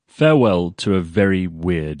Farewell to a very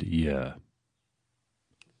weird year.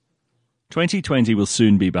 2020 will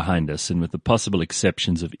soon be behind us, and with the possible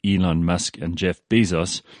exceptions of Elon Musk and Jeff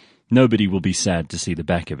Bezos, nobody will be sad to see the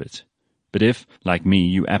back of it. But if, like me,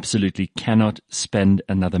 you absolutely cannot spend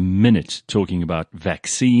another minute talking about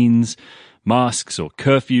vaccines, masks, or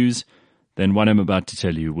curfews, then what I'm about to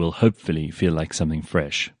tell you will hopefully feel like something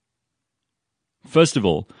fresh. First of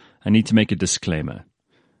all, I need to make a disclaimer.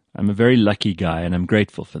 I'm a very lucky guy, and I'm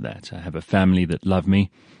grateful for that. I have a family that love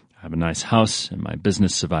me, I have a nice house, and my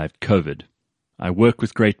business survived COVID. I work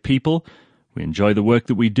with great people, we enjoy the work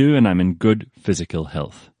that we do, and I'm in good physical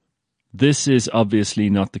health. This is obviously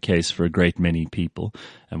not the case for a great many people,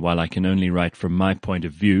 and while I can only write from my point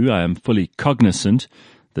of view, I am fully cognizant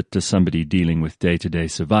that to somebody dealing with day-to-day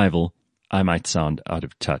survival, I might sound out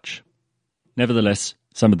of touch. Nevertheless,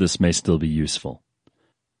 some of this may still be useful.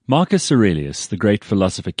 Marcus Aurelius, the great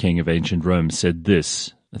philosopher king of ancient Rome, said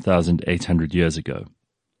this 1,800 years ago.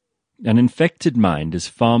 An infected mind is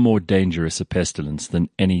far more dangerous a pestilence than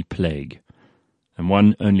any plague, and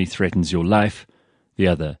one only threatens your life, the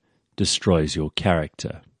other destroys your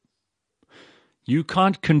character. You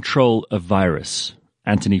can't control a virus.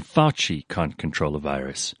 Anthony Fauci can't control a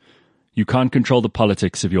virus. You can't control the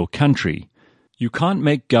politics of your country. You can't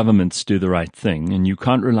make governments do the right thing, and you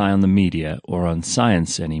can't rely on the media or on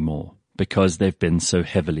science anymore because they've been so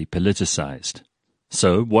heavily politicized.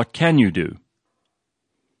 So what can you do?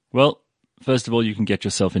 Well, first of all, you can get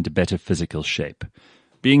yourself into better physical shape.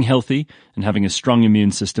 Being healthy and having a strong immune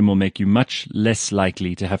system will make you much less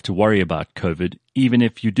likely to have to worry about COVID, even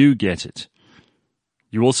if you do get it.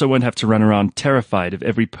 You also won't have to run around terrified of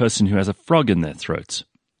every person who has a frog in their throats.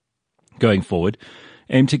 Going forward,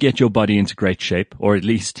 aim to get your body into great shape, or at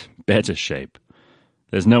least better shape.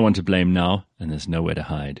 There's no one to blame now, and there's nowhere to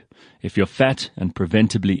hide. If you're fat and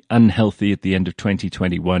preventably unhealthy at the end of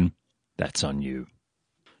 2021, that's on you.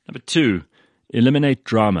 Number 2, eliminate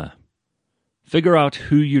drama. Figure out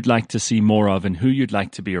who you'd like to see more of and who you'd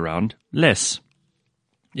like to be around less.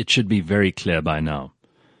 It should be very clear by now.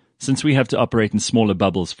 Since we have to operate in smaller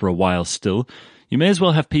bubbles for a while still, you may as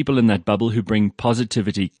well have people in that bubble who bring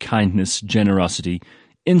positivity, kindness, generosity,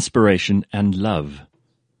 inspiration, and love.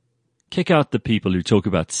 Kick out the people who talk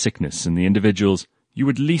about sickness and the individuals you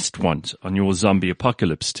would least want on your zombie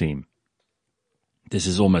apocalypse team. This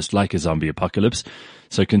is almost like a zombie apocalypse,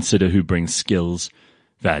 so consider who brings skills,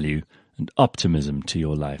 value, and optimism to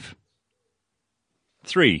your life.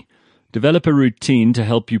 3. Develop a routine to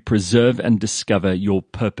help you preserve and discover your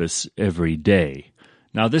purpose every day.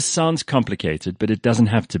 Now, this sounds complicated, but it doesn't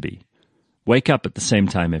have to be. Wake up at the same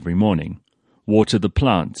time every morning. Water the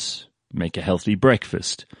plants. Make a healthy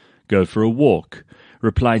breakfast. Go for a walk.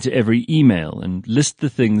 Reply to every email and list the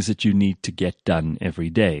things that you need to get done every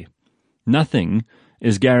day. Nothing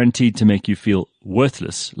is guaranteed to make you feel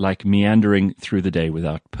worthless, like meandering through the day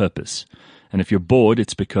without purpose. And if you're bored,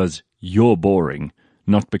 it's because you're boring,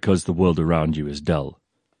 not because the world around you is dull.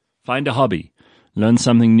 Find a hobby. Learn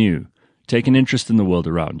something new. Take an interest in the world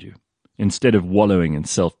around you, instead of wallowing in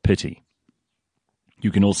self-pity. You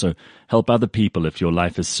can also help other people if your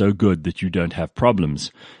life is so good that you don't have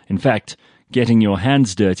problems. In fact, getting your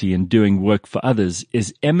hands dirty and doing work for others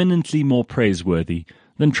is eminently more praiseworthy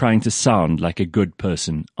than trying to sound like a good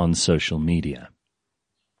person on social media.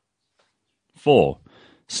 4.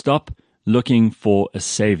 Stop looking for a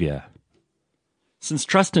savior. Since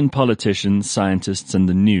trust in politicians, scientists, and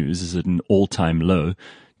the news is at an all-time low,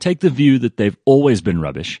 take the view that they've always been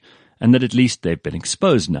rubbish and that at least they've been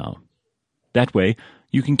exposed now. That way,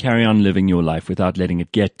 you can carry on living your life without letting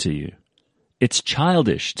it get to you. It's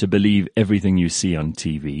childish to believe everything you see on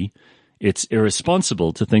TV. It's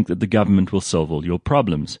irresponsible to think that the government will solve all your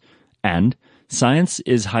problems. And science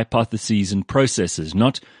is hypotheses and processes,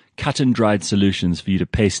 not cut-and-dried solutions for you to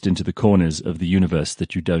paste into the corners of the universe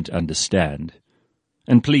that you don't understand.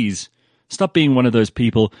 And please, stop being one of those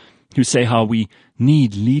people who say how we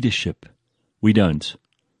need leadership. We don't.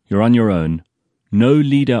 You're on your own. No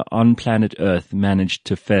leader on planet Earth managed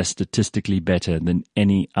to fare statistically better than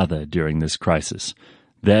any other during this crisis.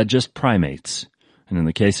 They're just primates. And in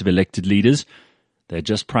the case of elected leaders, they're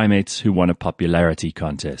just primates who won a popularity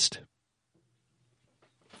contest.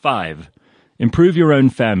 5. Improve your own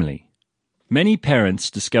family. Many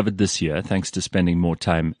parents discovered this year, thanks to spending more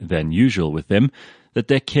time than usual with them, that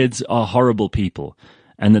their kids are horrible people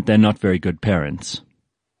and that they're not very good parents.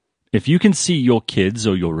 If you can see your kids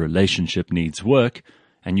or your relationship needs work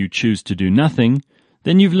and you choose to do nothing,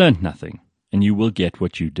 then you've learned nothing and you will get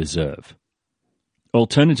what you deserve.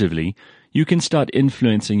 Alternatively, you can start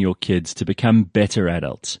influencing your kids to become better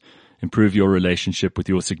adults, improve your relationship with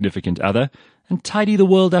your significant other, and tidy the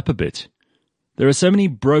world up a bit. There are so many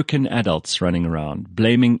broken adults running around,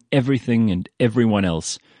 blaming everything and everyone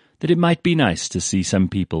else, that it might be nice to see some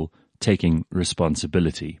people taking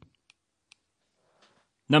responsibility.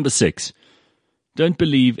 Number 6. Don't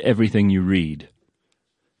believe everything you read.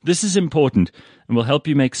 This is important and will help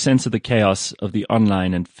you make sense of the chaos of the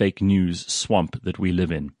online and fake news swamp that we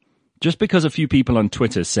live in. Just because a few people on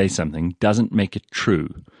Twitter say something doesn't make it true.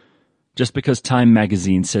 Just because Time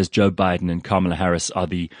magazine says Joe Biden and Kamala Harris are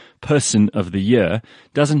the person of the year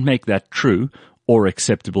doesn't make that true or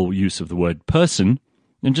acceptable use of the word person.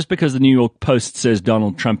 And just because the New York Post says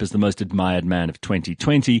Donald Trump is the most admired man of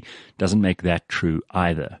 2020 doesn't make that true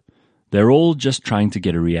either. They're all just trying to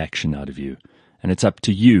get a reaction out of you. And it's up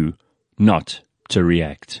to you not to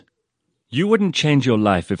react. You wouldn't change your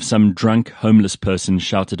life if some drunk homeless person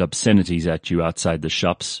shouted obscenities at you outside the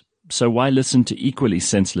shops. So why listen to equally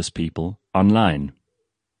senseless people online?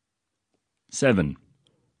 7.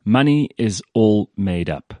 Money is all made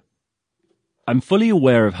up. I'm fully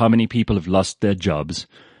aware of how many people have lost their jobs,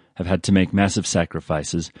 have had to make massive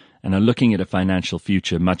sacrifices, and are looking at a financial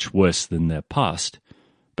future much worse than their past.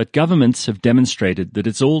 But governments have demonstrated that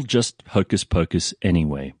it's all just hocus pocus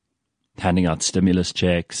anyway. Handing out stimulus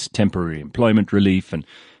checks, temporary employment relief, and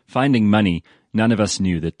finding money none of us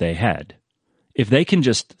knew that they had. If they can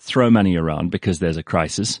just throw money around because there's a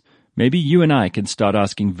crisis, maybe you and I can start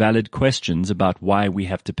asking valid questions about why we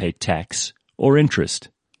have to pay tax or interest.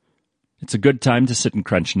 It's a good time to sit and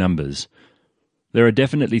crunch numbers. There are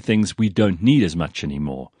definitely things we don't need as much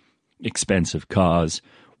anymore. Expensive cars,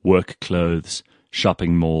 work clothes,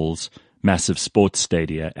 shopping malls, massive sports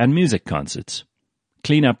stadia, and music concerts.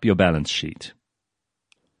 Clean up your balance sheet.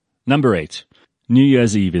 Number 8. New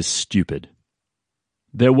Year's Eve is stupid.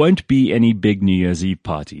 There won't be any big New Year's Eve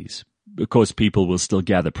parties. Of course, people will still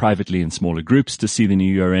gather privately in smaller groups to see the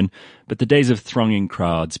New Year in, but the days of thronging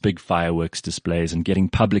crowds, big fireworks displays, and getting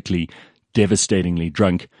publicly, devastatingly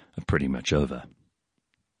drunk are pretty much over.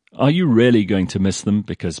 Are you really going to miss them?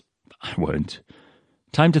 Because I won't.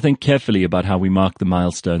 Time to think carefully about how we mark the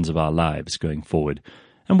milestones of our lives going forward,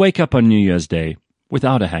 and wake up on New Year's Day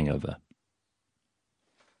without a hangover.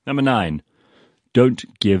 Number 9. Don't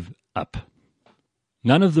give up.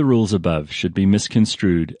 None of the rules above should be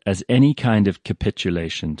misconstrued as any kind of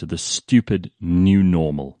capitulation to the stupid new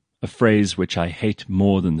normal, a phrase which I hate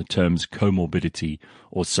more than the terms comorbidity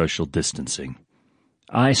or social distancing.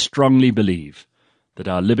 I strongly believe that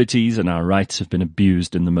our liberties and our rights have been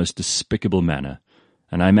abused in the most despicable manner,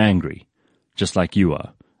 and I'm angry, just like you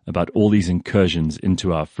are, about all these incursions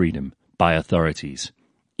into our freedom by authorities,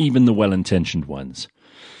 even the well-intentioned ones.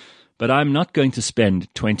 But I'm not going to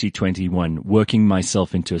spend 2021 working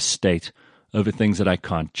myself into a state over things that I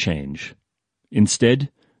can't change. Instead,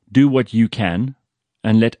 do what you can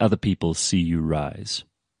and let other people see you rise.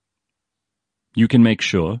 You can make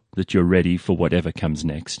sure that you're ready for whatever comes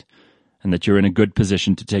next, and that you're in a good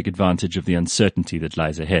position to take advantage of the uncertainty that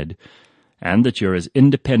lies ahead, and that you're as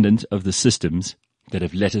independent of the systems that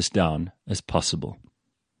have let us down as possible.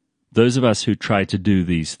 Those of us who try to do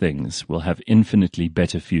these things will have infinitely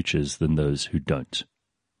better futures than those who don't.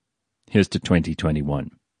 Here's to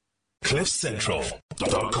 2021.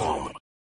 CliffCentral.com